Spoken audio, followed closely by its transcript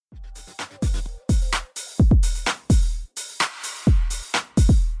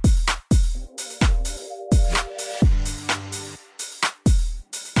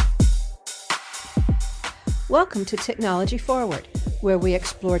Welcome to Technology Forward, where we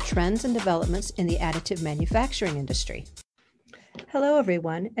explore trends and developments in the additive manufacturing industry. Hello,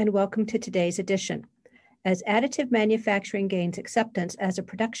 everyone, and welcome to today's edition. As additive manufacturing gains acceptance as a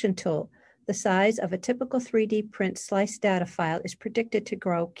production tool, the size of a typical 3D print slice data file is predicted to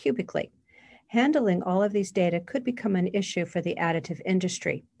grow cubically. Handling all of these data could become an issue for the additive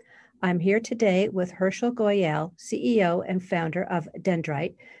industry. I'm here today with Herschel Goyal, CEO and founder of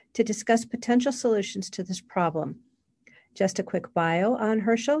Dendrite, to discuss potential solutions to this problem. Just a quick bio on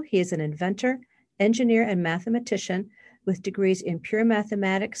Herschel. He is an inventor, engineer, and mathematician with degrees in pure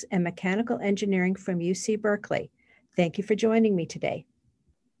mathematics and mechanical engineering from UC Berkeley. Thank you for joining me today.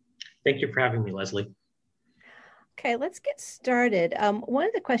 Thank you for having me, Leslie. Okay, let's get started. One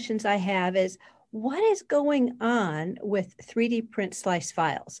of the questions I have is, what is going on with 3D print slice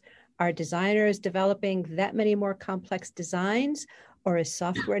files? Are designers developing that many more complex designs, or is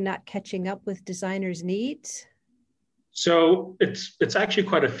software not catching up with designers' needs? So it's actually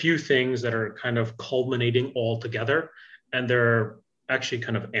quite a few things that are kind of culminating all together, and they're actually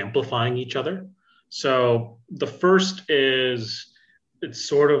kind of amplifying each other. So the first is it's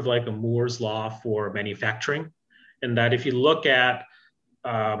sort of like a Moore's law for manufacturing, in that if you look at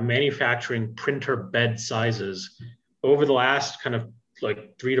manufacturing printer bed sizes over the last kind of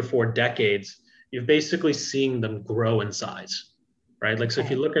like 3 to 4 decades, you've basically seen them grow in size. Right? Like, so if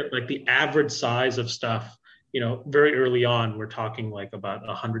you look at like the average size of stuff, very early on, we're talking like about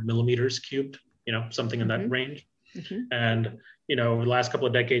 100 millimeters cubed, something in that range. And, over the last couple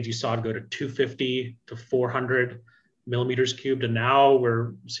of decades, you saw it go to 250 to 400 millimeters cubed. And now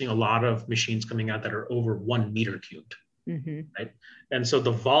we're seeing a lot of machines coming out that are over 1 meter cubed. Right? And so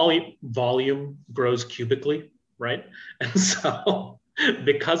the volume grows cubically, right? And so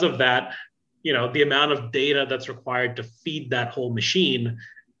because of that, the amount of data that's required to feed that whole machine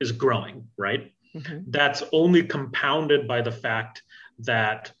is growing, right? That's only compounded by the fact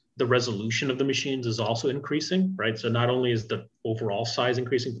that the resolution of the machines is also increasing, right? So not only is the overall size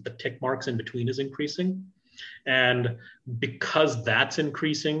increasing, but the tick marks in between is increasing. And because that's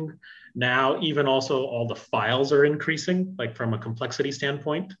increasing, now even also all the files are increasing, like from a complexity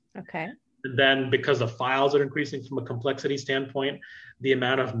standpoint. Okay. Then because the files are increasing from a complexity standpoint, the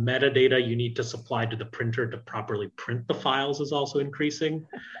amount of metadata you need to supply to the printer to properly print the files is also increasing.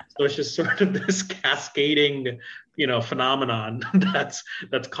 So it's just sort of this cascading, phenomenon that's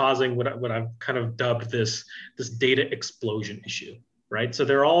causing what I've kind of dubbed this data explosion issue, right? So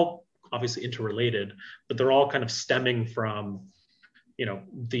they're all obviously interrelated, but they're all kind of stemming from,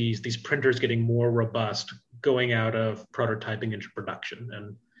 these printers getting more robust, going out of prototyping into production,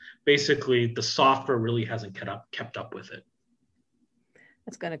 and basically the software really hasn't kept up with it.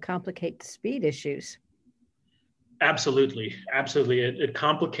 That's going to complicate the speed issues. Absolutely. It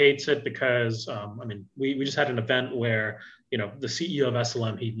complicates it because, we just had an event where, the CEO of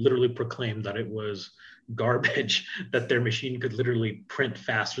SLM, he literally proclaimed that it was garbage, that their machine could literally print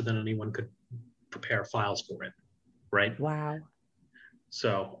faster than anyone could prepare files for it, right? Wow.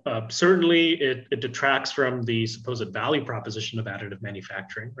 So certainly it detracts from the supposed value proposition of additive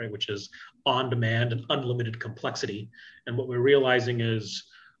manufacturing, right, which is on demand and unlimited complexity. And what we're realizing is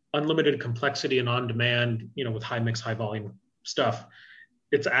unlimited complexity and on demand, with high mix, high volume stuff,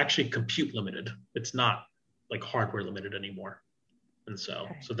 it's actually compute limited. It's not like hardware limited anymore. And so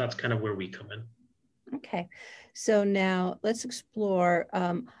that's kind of where we come in. Okay. So now let's explore,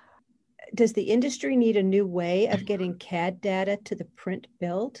 does the industry need a new way of getting CAD data to the print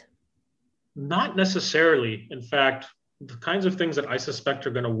build? Not necessarily. In fact, the kinds of things that I suspect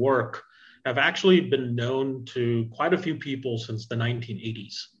are going to work have actually been known to quite a few people since the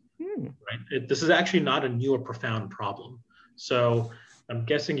 1980s. Right? This is actually not a new or profound problem. So I'm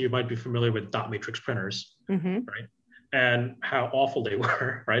guessing you might be familiar with dot matrix printers, right? And how awful they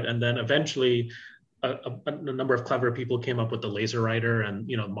were, right? And then eventually a number of clever people came up with the laser writer and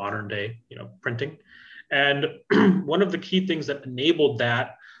modern day printing. And one of the key things that enabled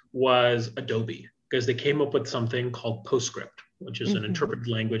that was Adobe, because they came up with something called PostScript, which is an interpreted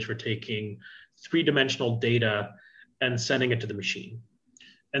language for taking 3-dimensional data and sending it to the machine.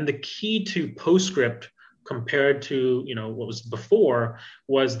 And the key to PostScript compared to what was before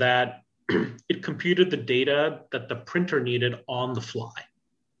was that it computed the data that the printer needed on the fly.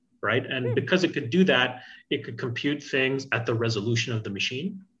 Right. And because it could do that, it could compute things at the resolution of the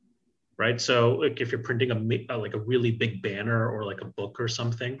machine. Right. So like if you're printing like a really big banner or like a book or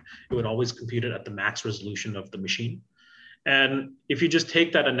something, it would always compute it at the max resolution of the machine. And if you just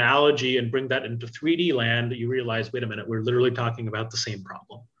take that analogy and bring that into 3D land, you realize, wait a minute, we're literally talking about the same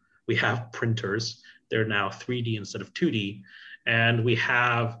problem. We have printers. They're now 3D instead of 2D. And we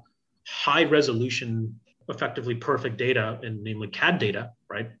have high resolution effectively perfect data, and namely CAD data,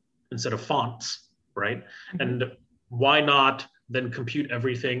 right, instead of fonts, right? Mm-hmm. And why not then compute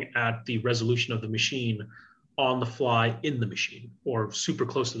everything at the resolution of the machine on the fly in the machine, or super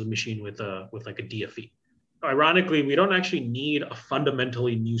close to the machine with like a DFE? Ironically, we don't actually need a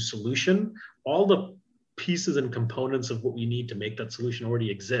fundamentally new solution. All the pieces and components of what we need to make that solution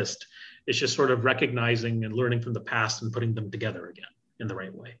already exist. It's just sort of recognizing and learning from the past and putting them together again in the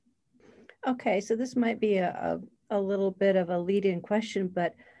right way. Okay, so this might be a little bit of a lead-in question,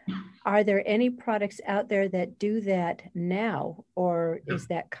 but are there any products out there that do that now, or is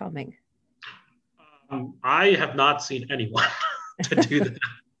that coming? I have not seen anyone to do that.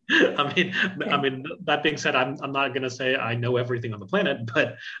 Okay. I mean, that being said, I'm not going to say I know everything on the planet,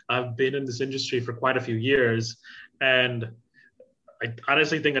 but I've been in this industry for quite a few years, and I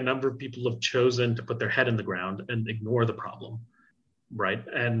honestly think a number of people have chosen to put their head in the ground and ignore the problem, right?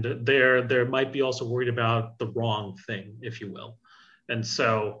 And they're might be also worried about the wrong thing, if you will. And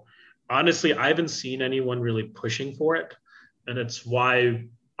so, honestly, I haven't seen anyone really pushing for it, and it's why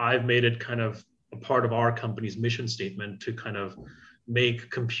I've made it kind of a part of our company's mission statement to kind of make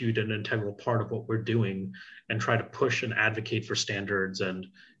compute an integral part of what we're doing and try to push and advocate for standards and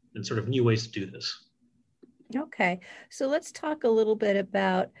sort of new ways to do this. Okay, so let's talk a little bit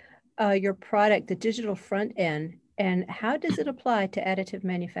about your product, the digital front end, and how does it apply to additive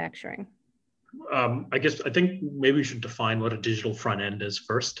manufacturing? I think maybe we should define what a digital front end is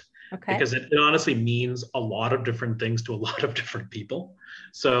first. Okay. Because it honestly means a lot of different things to a lot of different people.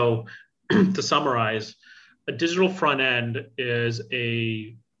 So to summarize, a digital front end is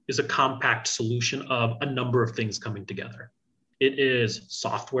a compact solution of a number of things coming together. It is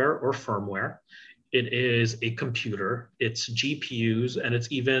software or firmware. It is a computer. It's GPUs, and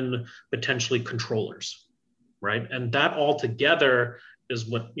it's even potentially controllers, right? And that all together is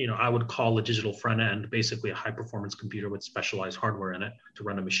what I would call a digital front end, basically a high performance computer with specialized hardware in it to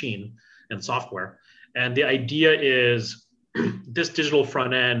run a machine and software. And the idea is this digital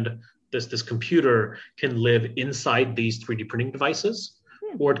front end, this computer can live inside these 3D printing devices,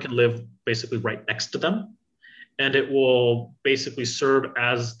 or it can live basically right next to them. And it will basically serve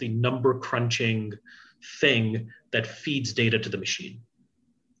as the number crunching thing that feeds data to the machine.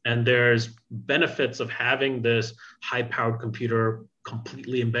 And there's benefits of having this high-powered computer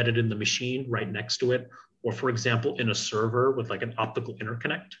completely embedded in the machine right next to it, or for example, in a server with like an optical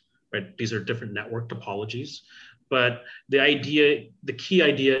interconnect, right? These are different network topologies. But the key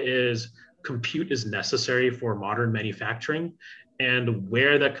idea is compute is necessary for modern manufacturing, and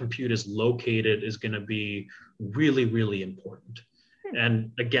where that compute is located is going to be really, really important.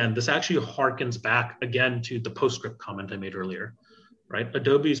 And again, this actually harkens back again to the PostScript comment I made earlier, right?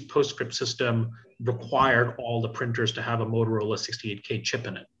 Adobe's PostScript system required all the printers to have a Motorola 68K chip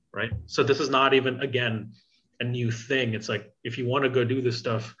in it, right? So this is not even, again, a new thing. It's like, if you want to go do this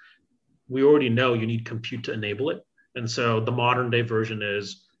stuff, we already know you need compute to enable it. And so the modern day version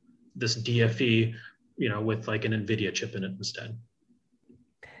is this DFE, with like an NVIDIA chip in it instead.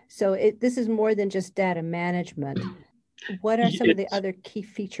 So this is more than just data management. What are some of the other key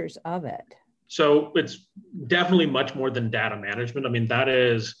features of it? So it's definitely much more than data management. I mean, that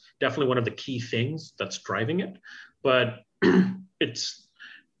is definitely one of the key things that's driving it. But it's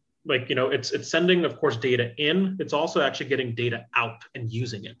like, it's sending, of course, data in. It's also actually getting data out and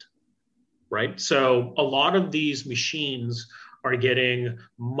using it, right? So a lot of these machines are getting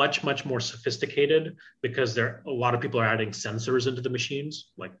much, much more sophisticated because a lot of people are adding sensors into the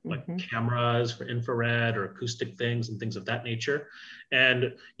machines, like cameras for infrared or acoustic things and things of that nature.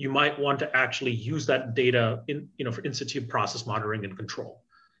 And you might want to actually use that data for in situ process monitoring and control.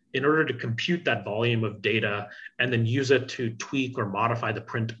 In order to compute that volume of data and then use it to tweak or modify the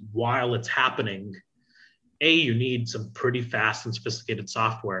print while it's happening, A, you need some pretty fast and sophisticated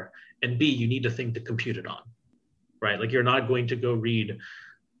software, and B, you need a thing to compute it on. Right? Like, you're not going to go read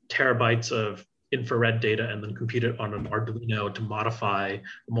terabytes of infrared data and then compute it on an Arduino to modify a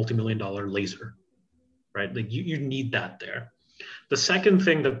multi-million-dollar laser, right? Like, you need that there. The second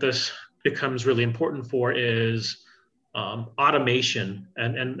thing that this becomes really important for is automation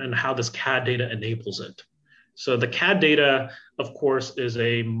and how this CAD data enables it. So the CAD data, of course, is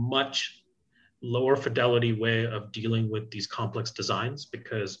a much lower fidelity way of dealing with these complex designs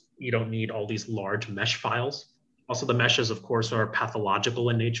because you don't need all these large mesh files. Also, the meshes, of course, are pathological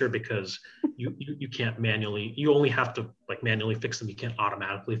in nature because you can't you only have to manually fix them. You can't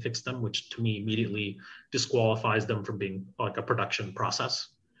automatically fix them, which to me immediately disqualifies them from being like a production process.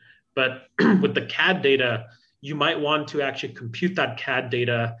 But with the CAD data, you might want to actually compute that CAD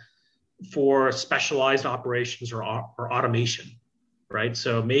data for specialized operations or automation, right?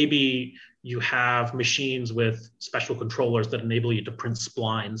 So maybe you have machines with special controllers that enable you to print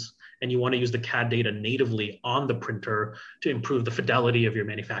splines, and you want to use the CAD data natively on the printer to improve the fidelity of your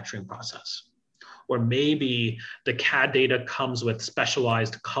manufacturing process. Or maybe the CAD data comes with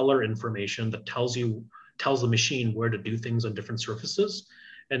specialized color information that tells the machine where to do things on different surfaces.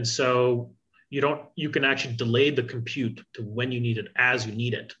 And so you can actually delay the compute to when you need it as you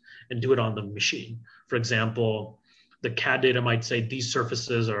need it and do it on the machine. For example, the CAD data might say these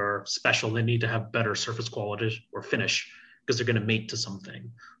surfaces are special, they need to have better surface quality or finish because they're going to mate to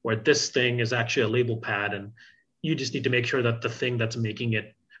something. Or this thing is actually a label pad, and you just need to make sure that the thing that's making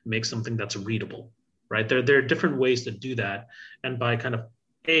it makes something that's readable, right? There are different ways to do that. And by kind of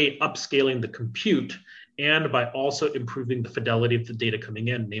upscaling the compute, and by also improving the fidelity of the data coming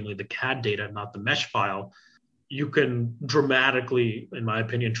in, namely the CAD data, not the mesh file, you can dramatically, in my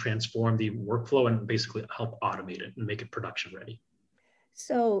opinion, transform the workflow and basically help automate it and make it production ready.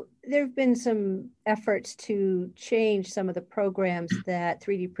 So there have been some efforts to change some of the programs that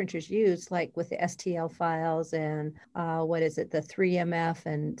 3D printers use, like with the STL files and the 3MF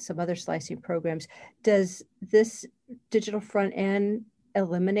and some other slicing programs. Does this digital front end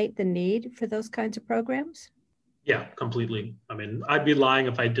eliminate the need for those kinds of programs? Yeah, completely. I mean, I'd be lying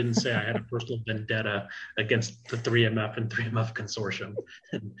if I didn't say I had a personal vendetta against the 3MF and 3MF consortium.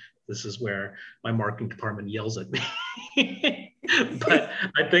 And this is where my marketing department yells at me. But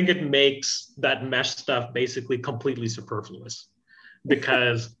I think it makes that mesh stuff basically completely superfluous,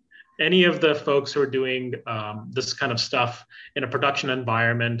 because any of the folks who are doing this kind of stuff in a production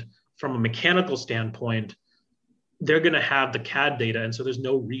environment from a mechanical standpoint, they're going to have the CAD data. And so there's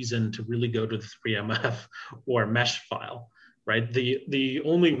no reason to really go to the 3MF or mesh file, right? The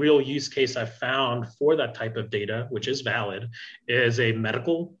only real use case I've found for that type of data, which is valid, is a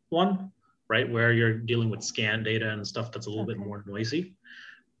medical one, right? Where you're dealing with scan data and stuff that's a little bit more noisy.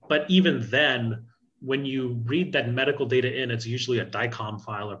 But even then, when you read that medical data in, it's usually a DICOM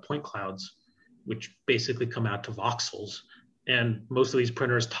file or point clouds, which basically come out to voxels. And most of these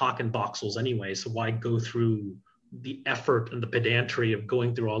printers talk in voxels anyway. So why go through the effort and the pedantry of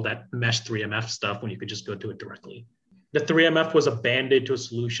going through all that mesh 3MF stuff when you could just go to it directly? The 3MF was a band-aid to a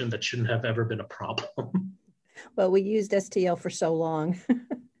solution that shouldn't have ever been a problem. Well, we used STL for so long.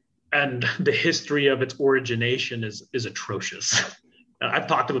 And the history of its origination is atrocious. I've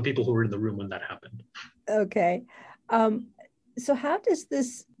talked to the people who were in the room when that happened. Okay. So how does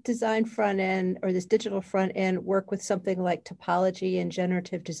this design front end or this digital front end work with something like topology and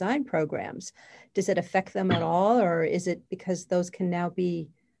generative design programs? Does it affect them at all? Or is it because those can now be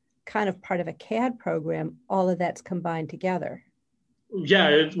kind of part of a CAD program, all of that's combined together? Yeah,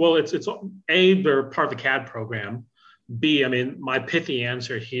 it's A, they're part of the CAD program. B, I mean, my pithy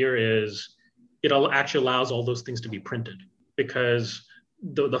answer here is it actually allows all those things to be printed, because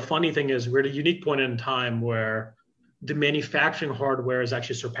the funny thing is we're at a unique point in time where the manufacturing hardware has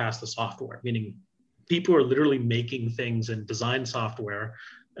actually surpassed the software, meaning people are literally making things in design software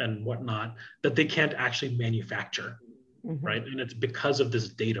and whatnot that they can't actually manufacture, right? And it's because of this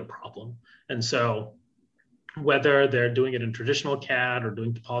data problem. And so whether they're doing it in traditional CAD or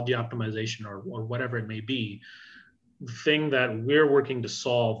doing topology optimization or whatever it may be, the thing that we're working to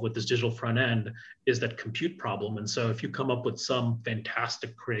solve with this digital front end is that compute problem. And so if you come up with some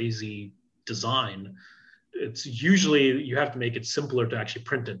fantastic, crazy design, it's usually you have to make it simpler to actually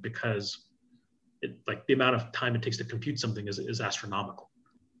print it, because the amount of time it takes to compute something is astronomical.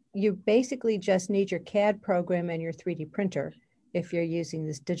 You basically just need your CAD program and your 3D printer if you're using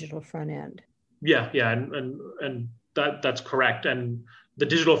this digital front end. Yeah, and that's correct. And the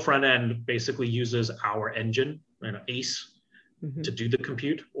digital front end basically uses our engine, ACE, to do the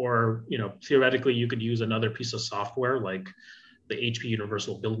compute. Or theoretically, you could use another piece of software like the HP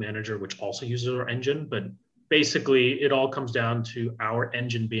Universal Build Manager, which also uses our engine. But basically, it all comes down to our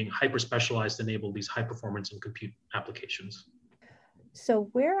engine being hyper-specialized to enable these high performance and compute applications. So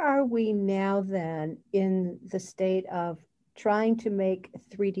where are we now then in the state of trying to make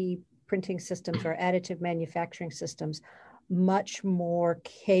 3D printing systems or additive manufacturing systems much more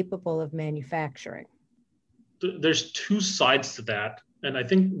capable of manufacturing? There's two sides to that. And I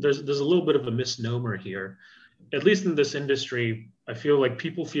think there's a little bit of a misnomer here. At least in this industry, I feel like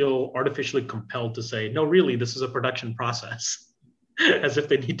people feel artificially compelled to say, no, really, this is a production process, as if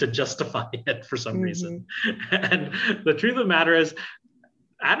they need to justify it for some reason. And the truth of the matter is,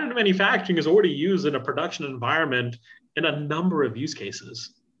 additive manufacturing is already used in a production environment in a number of use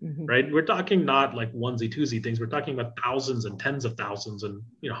cases, right? We're talking not like onesie, twosie things. We're talking about thousands and tens of thousands and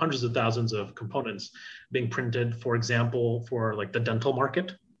hundreds of thousands of components being printed, for example, for like the dental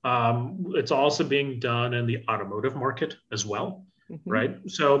market. It's also being done in the automotive market as well. Mm-hmm. right?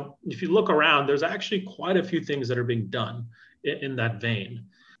 So if you look around, there's actually quite a few things that are being done in that vein.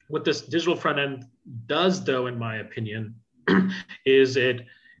 What this digital front end does, though, in my opinion, is it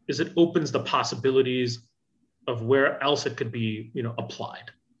opens the possibilities of where else it could be,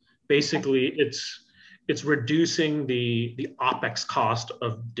 applied. Basically, it's reducing the OpEx cost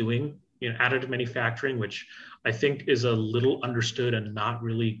of doing, additive manufacturing, which I think is a little understood and not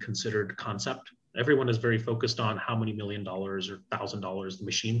really considered concept. Everyone is very focused on how many $1 million or $1,000 the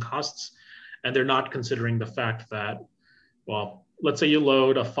machine costs, and they're not considering the fact that, well, let's say you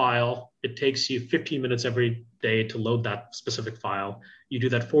load a file, it takes you 15 minutes every day to load that specific file. You do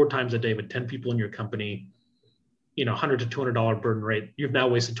that 4 times a day with 10 people in your company, $100 to $200 burn rate. You've now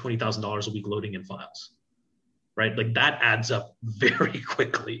wasted $20,000 a week loading in files, right? Like that adds up very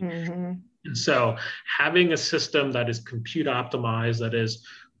quickly. Mm-hmm. And so having a system that is compute optimized, that is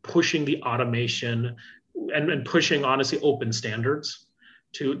pushing the automation and pushing, honestly, open standards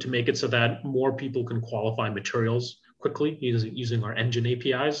to make it so that more people can qualify materials quickly using our engine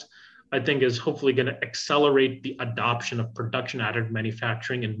APIs, I think is hopefully going to accelerate the adoption of production additive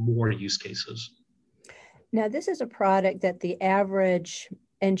manufacturing in more use cases. Now, this is a product that the average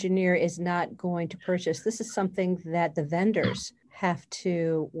engineer is not going to purchase. This is something that the vendors have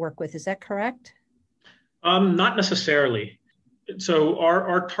to work with. Is that correct? Not necessarily. So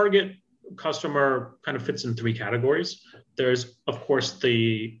our target customer kind of fits in 3 categories. There's, of course,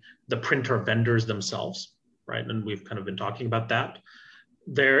 the printer vendors themselves, right? And we've kind of been talking about that.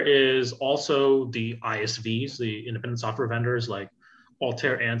 There is also the ISVs, the independent software vendors like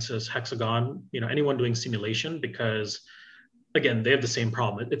Altair, Ansys, Hexagon, anyone doing simulation, because again, they have the same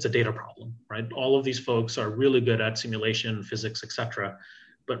problem. It's a data problem, right? All of these folks are really good at simulation, physics, et cetera.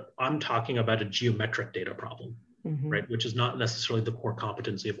 But I'm talking about a geometric data problem, mm-hmm. right? Which is not necessarily the core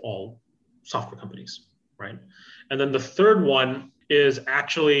competency of all software companies, right? And then the third one is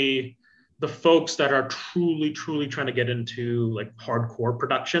actually the folks that are truly trying to get into like hardcore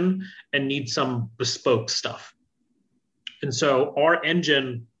production and need some bespoke stuff. And so our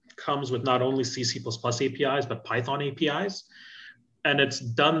engine comes with not only C, C++ APIs, but Python APIs. And it's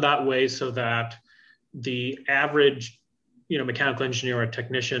done that way so that the average mechanical engineer or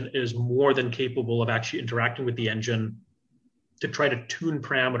technician is more than capable of actually interacting with the engine to try to tune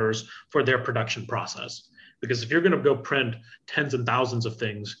parameters for their production process. Because if you're going to go print tens and thousands of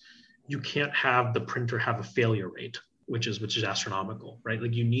things, you can't have the printer have a failure rate, which is astronomical, right?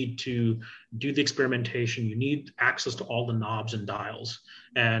 Like you need to do the experimentation, you need access to all the knobs and dials.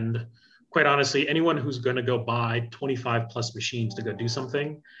 And quite honestly, anyone who's going to go buy 25 plus machines to go do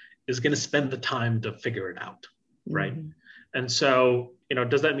something is going to spend the time to figure it out, right? Mm-hmm. And so,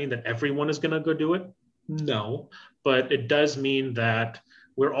 does that mean that everyone is going to go do it? No, but it does mean that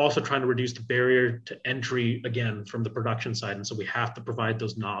we're also trying to reduce the barrier to entry, again, from the production side. And so we have to provide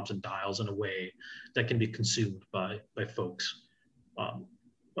those knobs and dials in a way that can be consumed by folks.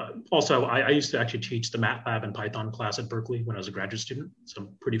 Also, I used to actually teach the MATLAB and Python class at Berkeley when I was a graduate student. So I'm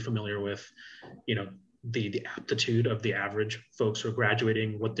pretty familiar with, the aptitude of the average folks who are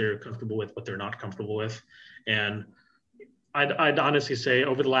graduating, what they're comfortable with, what they're not comfortable with. And I'd honestly say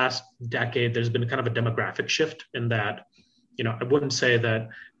over the last decade, there's been kind of a demographic shift in that, I wouldn't say that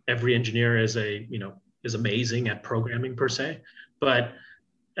every engineer is amazing at programming per se, but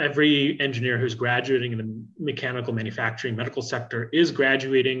every engineer who's graduating in the mechanical manufacturing medical sector is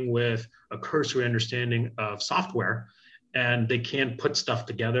graduating with a cursory understanding of software, and they can put stuff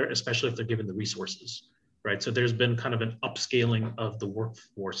together, especially if they're given the resources, right? So there's been kind of an upscaling of the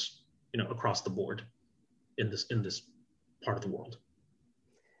workforce, across the board in this part of the world.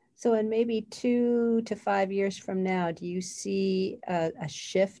 So in maybe 2 to 5 years from now, do you see a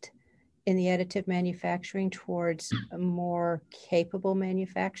shift in the additive manufacturing towards a more capable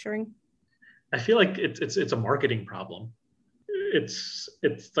manufacturing? I feel like it's a marketing problem. It's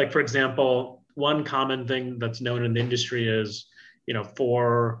like, for example, one common thing that's known in the industry is,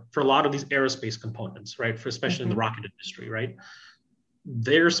 for a lot of these aerospace components, right? Especially mm-hmm. in the rocket industry, right?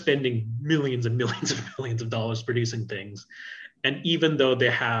 They're spending millions and millions and millions of dollars producing things. And even though they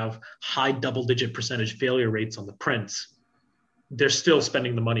have high double-digit percentage failure rates on the prints, they're still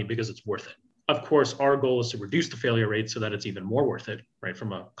spending the money because it's worth it. Of course, our goal is to reduce the failure rate so that it's even more worth it, right,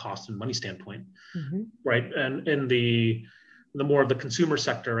 from a cost and money standpoint, mm-hmm. right? And in the more of the consumer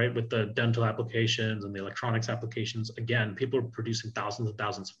sector, right, with the dental applications and the electronics applications, again, people are producing thousands and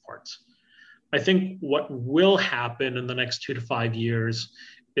thousands of parts. I think what will happen in the next 2 to 5 years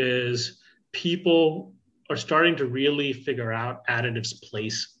is people are starting to really figure out additive's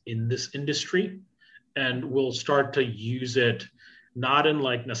place in this industry, and will start to use it not in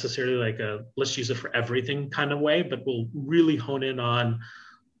like necessarily like a let's use it for everything kind of way, but we'll really hone in on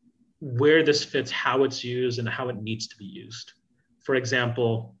where this fits, how it's used, and how it needs to be used. For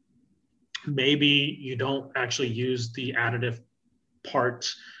example, maybe you don't actually use the additive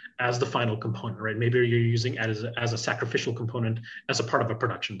part as the final component, right? Maybe you're using it as a sacrificial component as a part of a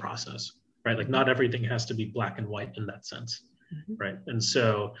production process, right? Like not everything has to be black and white in that sense, right? And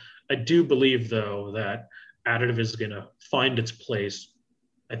so I do believe, though, that additive is going to find its place,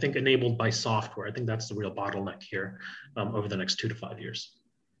 I think, enabled by software. I think that's the real bottleneck here over the next 2 to 5 years.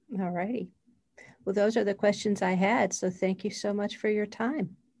 All righty. Well, those are the questions I had. So thank you so much for your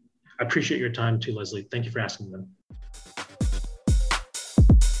time. I appreciate your time too, Leslie. Thank you for asking them.